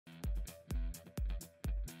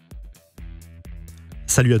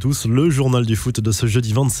Salut à tous, le journal du foot de ce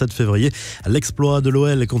jeudi 27 février. L'exploit de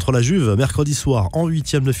l'OL contre la Juve mercredi soir en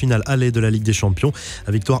 8e de finale aller de la Ligue des Champions.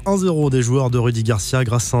 Victoire 1-0 des joueurs de Rudy Garcia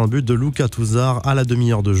grâce à un but de Lucas Touzard à la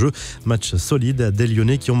demi-heure de jeu. Match solide des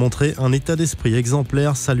Lyonnais qui ont montré un état d'esprit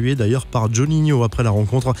exemplaire, salué d'ailleurs par Juninho après la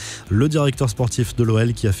rencontre. Le directeur sportif de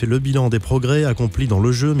l'OL qui a fait le bilan des progrès accomplis dans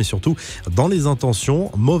le jeu mais surtout dans les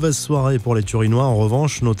intentions. Mauvaise soirée pour les Turinois en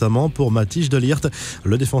revanche, notamment pour Matthijs de Ligt,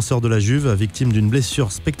 le défenseur de la Juve, victime d'une blessure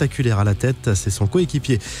spectaculaire à la tête. C'est son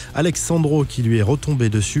coéquipier Alexandro qui lui est retombé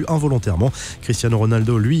dessus involontairement. Cristiano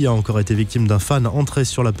Ronaldo, lui, a encore été victime d'un fan entré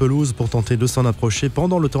sur la pelouse pour tenter de s'en approcher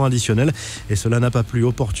pendant le temps additionnel. Et cela n'a pas plu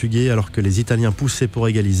aux Portugais alors que les Italiens poussaient pour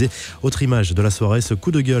égaliser. Autre image de la soirée, ce coup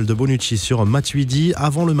de gueule de Bonucci sur Matuidi.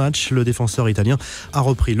 Avant le match, le défenseur italien a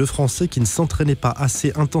repris le Français qui ne s'entraînait pas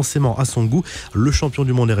assez intensément à son goût. Le champion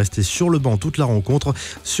du monde est resté sur le banc toute la rencontre.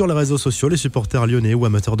 Sur les réseaux sociaux, les supporters lyonnais ou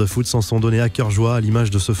amateurs de foot s'en sont donnés à cœur joie à l'image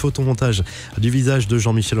de ce photomontage du visage de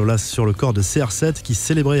Jean-Michel Aulas sur le corps de CR7 qui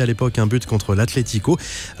célébrait à l'époque un but contre l'Atlético.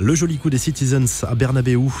 Le joli coup des Citizens à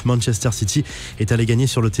Bernabéu, Manchester City est allé gagner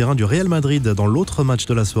sur le terrain du Real Madrid dans l'autre match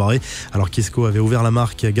de la soirée. Alors qu'Isco avait ouvert la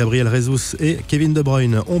marque, Gabriel Jesus et Kevin De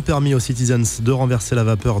Bruyne ont permis aux Citizens de renverser la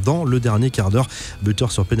vapeur dans le dernier quart d'heure.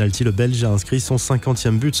 Buteur sur pénalty, le Belge a inscrit son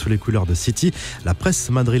 50e but sous les couleurs de City. La presse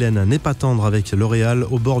madrilène n'est pas tendre avec le Real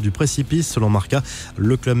au bord du précipice selon Marca.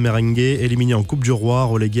 Le club merengue éliminé en Coupe du Roi,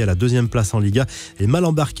 relégué à la 2e place en Liga et mal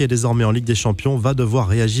embarqué désormais en Ligue des Champions, va devoir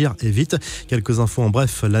réagir et vite. Quelques infos en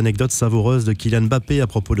bref, l'anecdote savoureuse de Kylian MBAPPÉ à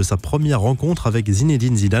propos de sa première rencontre avec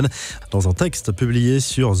Zinédine ZIDANE. Dans un texte publié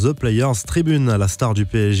sur The Players Tribune, la star du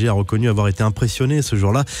PSG a reconnu avoir été impressionné ce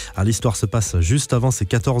jour-là. L'histoire se passe juste avant ses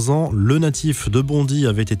 14 ans. Le natif de Bondy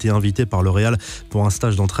avait été invité par le Real pour un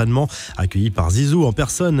stage d'entraînement, accueilli par Zizou en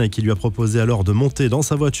personne qui lui a proposé alors de monter dans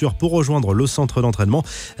sa voiture pour rejoindre le centre d'entraînement.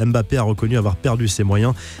 MBAPPÉ a reconnu avoir perdu ses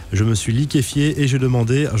moyens. Je me suis liquéfié et j'ai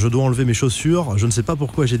demandé, je dois enlever mes chaussures. Je ne sais pas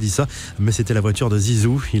pourquoi j'ai dit ça, mais c'était la voiture de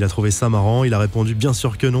Zizou. Il a trouvé ça marrant. Il a répondu bien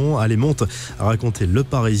sûr que non. Allez, monte, a raconté le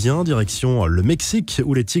Parisien. Direction le Mexique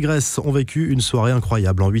où les Tigresses ont vécu une soirée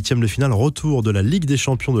incroyable. En 8e de finale, retour de la Ligue des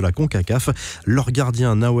Champions de la CONCACAF. Leur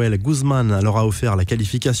gardien Nahuel Guzman leur a offert la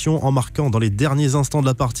qualification en marquant dans les derniers instants de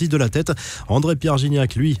la partie de la tête. André-Pierre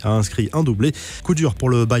Gignac, lui, a inscrit un doublé. Coup dur pour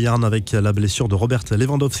le Bayern avec la blessure de Robert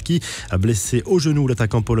Lewandowski. Blessé au genou,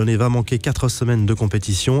 l'attaquant polonais va manquer 4 semaines de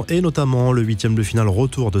compétition et notamment le 8e de finale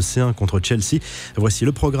retour de C1 contre Chelsea. Voici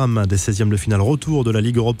le programme des 16e de finale retour de la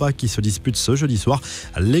Ligue Europa qui se dispute ce jeudi soir.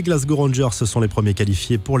 Les Glasgow Rangers sont les premiers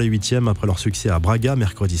qualifiés pour les 8e après leur succès à Braga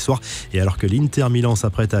mercredi soir. Et alors que l'Inter Milan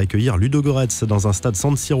s'apprête à accueillir Ludogorets dans un stade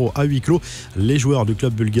San Siro à huis clos, les joueurs du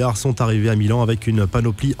club bulgare sont arrivés à Milan avec une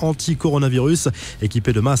panoplie anti-coronavirus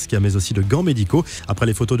équipée de masques mais aussi de gants médicaux. Après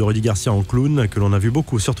les photos de Rudy Garcia en clown que l'on a vu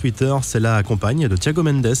beaucoup sur Twitter, c'est la compagne de Thiago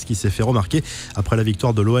Mendes qui s'est fait remarquer après la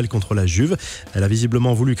victoire de l'OL contre la Juve. Elle a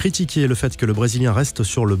visiblement voulu critiquer le fait que le Brésilien reste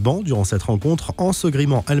sur le banc durant cette rencontre en se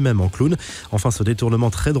grimant elle-même en clown. Enfin, ce détournement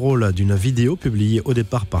très drôle d'une vidéo publiée au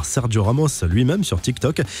départ par Sergios Ramos lui-même sur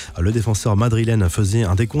TikTok. Le défenseur madrilène faisait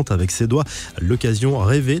un décompte avec ses doigts. L'occasion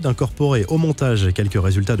rêvée d'incorporer au montage quelques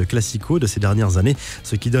résultats de classico de ces dernières années,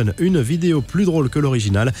 ce qui donne une vidéo plus drôle que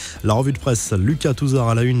l'original. La revue de presse Lucas Touzard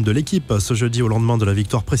à la une de l'équipe ce jeudi au lendemain de la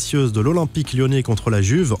victoire précieuse de l'Olympique lyonnais contre la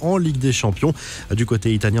Juve en Ligue des Champions. Du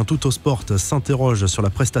côté italien, Tuttosport s'interroge sur la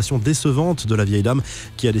prestation décevante de la vieille dame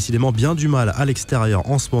qui a décidément bien du mal à l'extérieur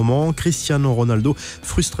en ce moment. Cristiano Ronaldo,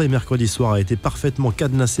 frustré mercredi soir, a été parfaitement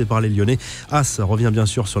cadenassé par les Lyonnais. As revient bien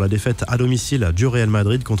sûr sur la défaite à domicile du Real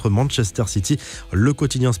Madrid contre Manchester City. Le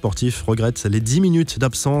quotidien sportif regrette les 10 minutes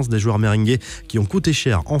d'absence des joueurs merengues qui ont coûté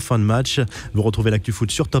cher en fin de match. Vous retrouvez l'actu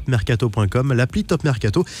foot sur topmercato.com, l'appli Top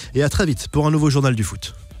Mercato et à très vite pour un nouveau journal du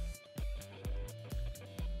foot.